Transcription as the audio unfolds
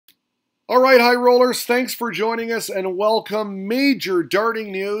All right, high rollers, thanks for joining us and welcome. Major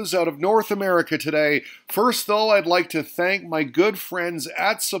darting news out of North America today. First, though, I'd like to thank my good friends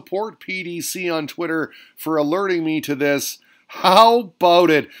at Support PDC on Twitter for alerting me to this. How about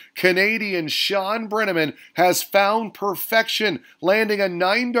it? Canadian Shawn Brenneman has found perfection, landing a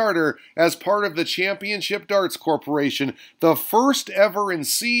 9-darter as part of the Championship Darts Corporation, the first ever in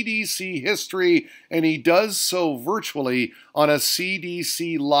CDC history, and he does so virtually on a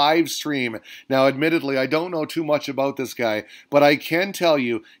CDC live stream. Now, admittedly, I don't know too much about this guy, but I can tell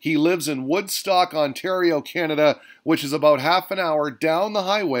you he lives in Woodstock, Ontario, Canada, which is about half an hour down the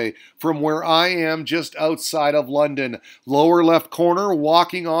highway from where I am, just outside of London. Lower left corner,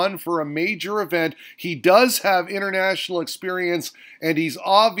 walking on for a major event. He does have international experience, and he's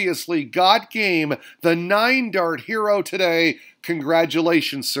obviously got game. The 9-dart hero today.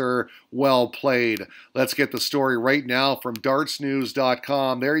 Congratulations, sir. Well played. Let's get the story right now from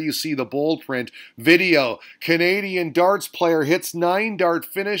dartsnews.com. There you see the bold print. Video. Canadian darts player hits 9-dart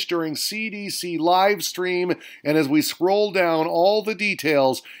finish during CDC live stream. And as we scroll down all the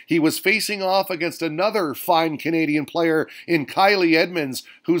details, he was facing off against another fine Canadian player in Kylie Edmonds,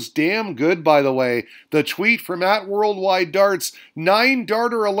 who's damn good, by the way. The tweet from @WorldwideDarts,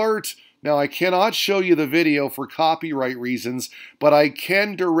 9-darter alert. Now, I cannot show you the video for copyright reasons, but I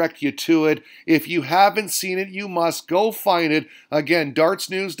can direct you to it. If you haven't seen it, you must go find it. Again,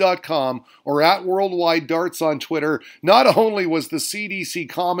 dartsnews.com or @WorldwideDarts on Twitter. Not only was the CDC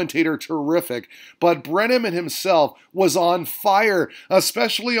commentator terrific, but Brenneman himself was on fire,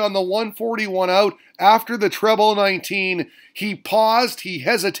 especially on the 141 out after the treble 19. He paused, he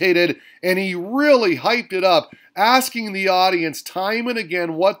hesitated, and he really hyped it up, asking the audience time and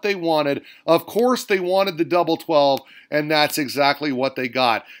again what they wanted. Of course, they wanted the double 12, and that's exactly what they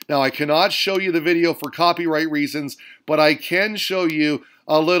got. Now, I cannot show you the video for copyright reasons, but I can show you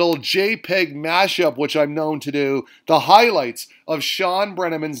a little JPEG mashup, which I'm known to do. The highlights of Shawn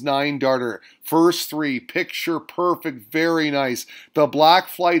Brenneman's 9-darter. First three, picture perfect, very nice. The black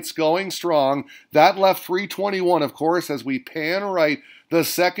flight's going strong. That left 321, of course, as we pan right. The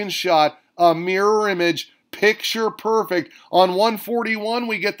second shot, a mirror image, picture perfect. On 141,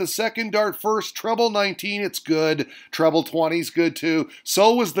 we get the second dart first. Treble 19, it's good. Treble 20's good too.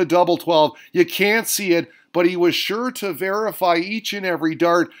 So was the double 12. You can't see it, but he was sure to verify each and every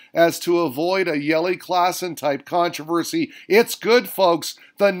dart as to avoid a Yelly Klassen type controversy. It's good, folks.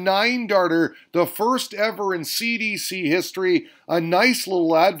 The 9-darter, the first ever in CDC history. A nice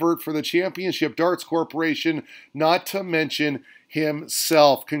little advert for the Championship Darts Corporation, not to mention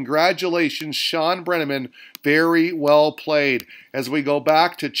himself. Congratulations, Shawn Brenneman. Very well played. As we go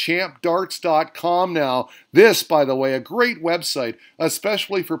back to champdarts.com now. This, by the way, a great website,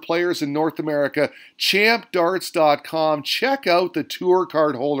 especially for players in North America. Champdarts.com. Check out the tour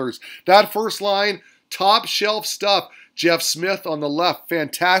card holders. That first line, top shelf stuff. Jeff Smith on the left,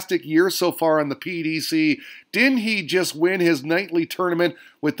 fantastic year so far on the PDC. Didn't he just win his nightly tournament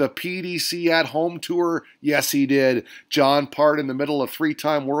with the PDC at home tour? Yes, he did. John Part in the middle, a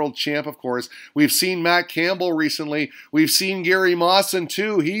 3-time world champ, of course. We've seen Matt Campbell recently. We've seen Gary Mawson,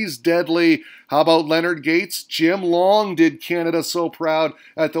 too. He's deadly. How about Leonard Gates? Jim Long did Canada so proud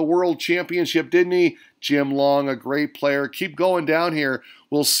at the World Championship, didn't he? Jim Long, a great player. Keep going down here.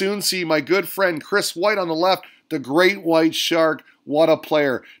 We'll soon see my good friend Chris White on the left, the great white shark. What a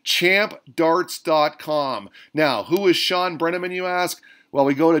player. Champdarts.com. Now, who is Shawn Brenneman, you ask? Well,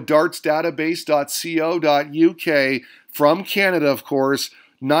 we go to dartsdatabase.co.uk from Canada, of course.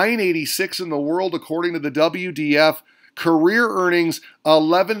 986 in the world, according to the WDF. Career earnings,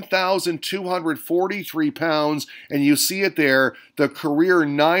 £11,243, and you see it there, the career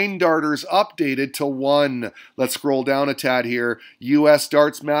 9-darters updated to 1. Let's scroll down a tad here. U.S.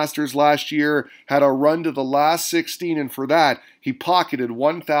 Darts Masters last year had a run to the last 16, and for that, he pocketed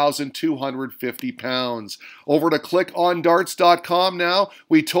 £1,250. Over to clickondarts.com now.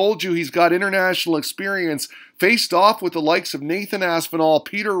 We told you he's got international experience. Faced off with the likes of Nathan Aspinall,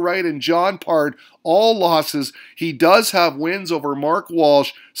 Peter Wright, and John Part, all losses. He does have wins over Mark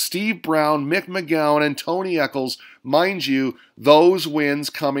Walsh, Steve Brown, Mick McGowan, and Tony Eccles. Mind you, those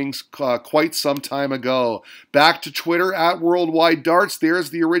wins coming quite some time ago. Back to Twitter, @WorldwideDarts. There's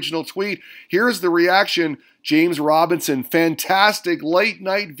the original tweet. Here's the reaction. James Robinson, fantastic late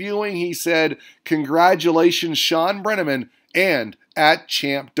night viewing, he said. Congratulations, Shawn Brenneman, and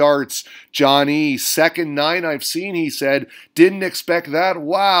 @ChampDarts. Johnny, second 9 I've seen, he said. Didn't expect that.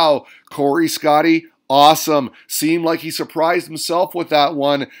 Wow. Corey Scotty, awesome. Seemed like he surprised himself with that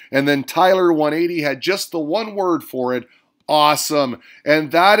one. And then Tyler 180 had just the one word for it. Awesome. And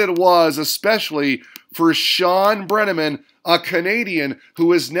that it was, especially for Shawn Brenneman, a Canadian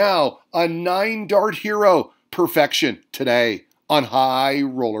who is now a 9-dart hero. Perfection today on High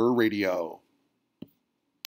Roller Radio.